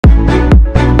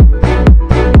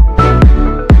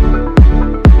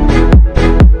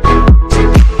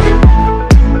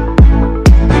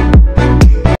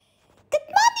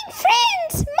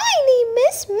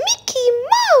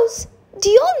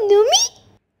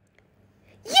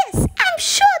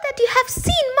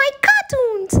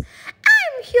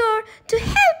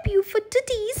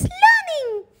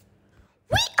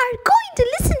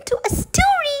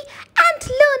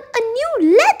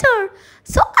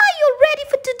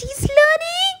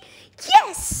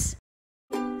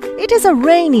is a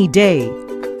rainy day.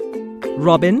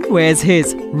 Robin wears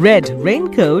his red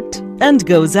raincoat and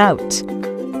goes out.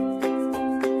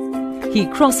 He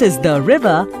crosses the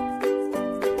river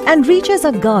and reaches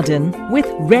a garden with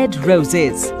red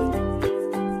roses.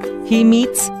 He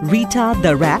meets Rita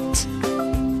the rat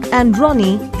and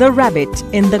Ronnie the rabbit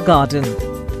in the garden.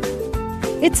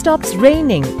 It stops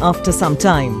raining after some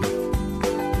time.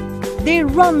 They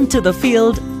run to the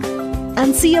field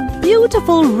and see a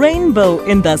beautiful rainbow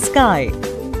in the sky.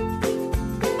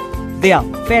 They are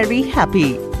very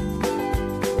happy.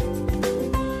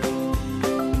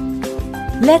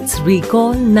 Let's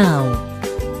recall now.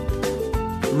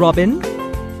 Robin,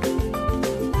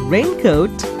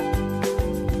 raincoat,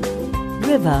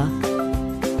 river,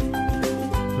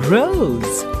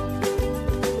 rose,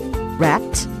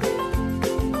 rat,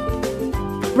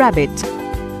 rabbit,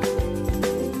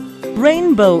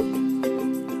 rainbow.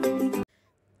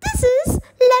 This is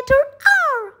letter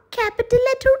R, capital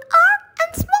letter R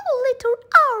and small letter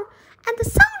R, and the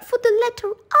sound for the letter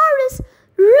R is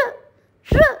R,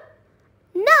 R.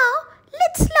 Now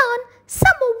let's learn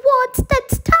some more words that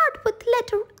start with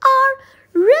letter R,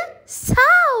 R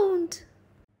sound.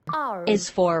 R is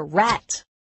for rat.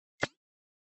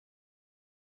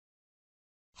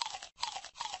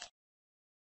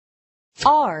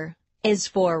 R is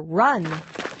for run.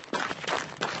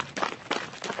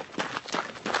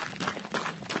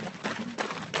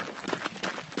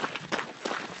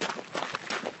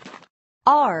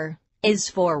 R is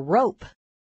for rope.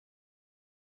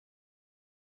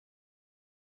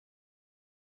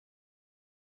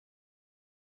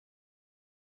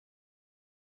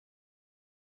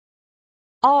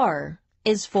 R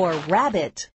is for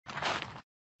rabbit.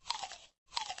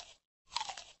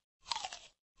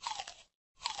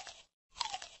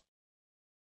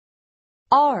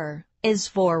 R is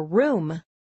for room.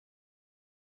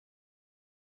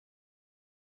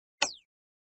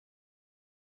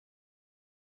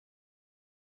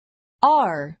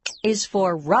 R is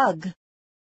for rug.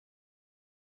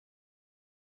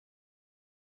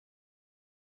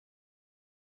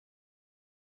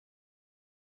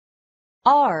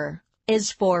 R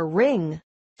is for ring.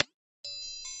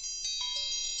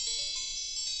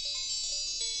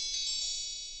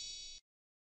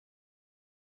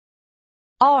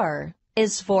 R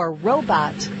is for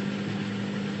robot.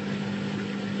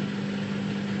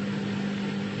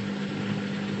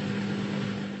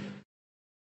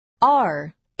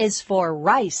 R is for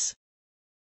rice.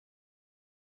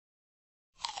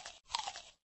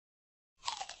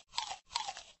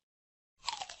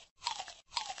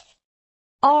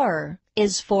 R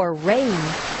is for rain.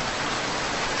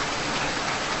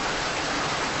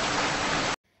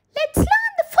 Let's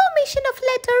learn the formation of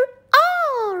letter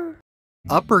R.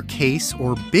 Uppercase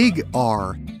or big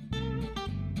R.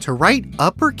 To write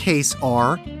uppercase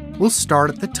R, we'll start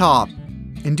at the top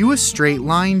and do a straight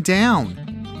line down.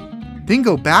 Then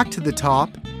go back to the top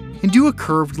and do a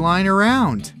curved line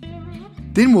around.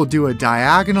 Then we'll do a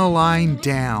diagonal line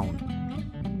down.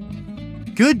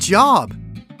 Good job!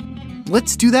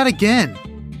 Let's do that again.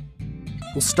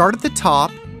 We'll start at the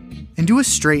top and do a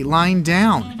straight line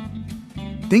down.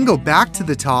 Then go back to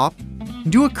the top and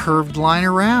do a curved line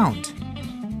around.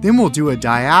 Then we'll do a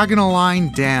diagonal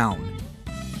line down.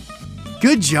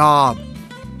 Good job!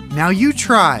 Now you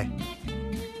try.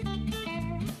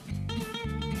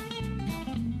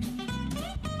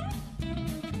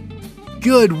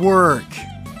 Good work!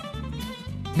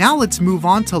 Now let's move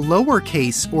on to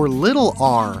lowercase or little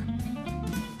r.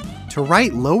 To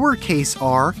write lowercase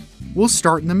r, we'll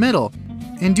start in the middle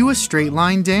and do a straight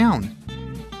line down.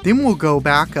 Then we'll go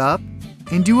back up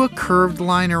and do a curved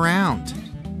line around.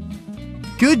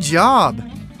 Good job!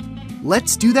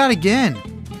 Let's do that again.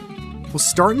 We'll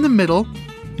start in the middle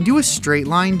and do a straight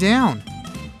line down.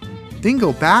 Then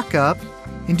go back up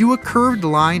and do a curved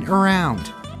line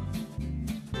around.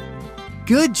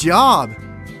 Good job!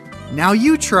 Now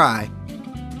you try.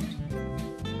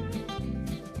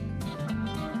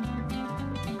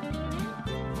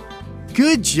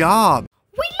 Good job!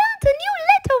 We learned a new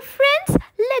letter, friends.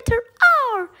 Letter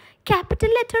R, capital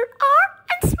letter R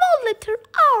and small letter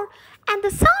R. And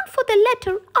the sound for the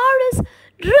letter R is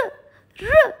R,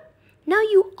 R. Now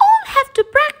you all have to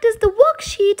practice the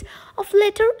worksheet of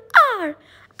letter R.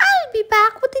 I'll be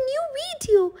back with a new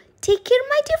video. Take care,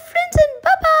 my dear friends.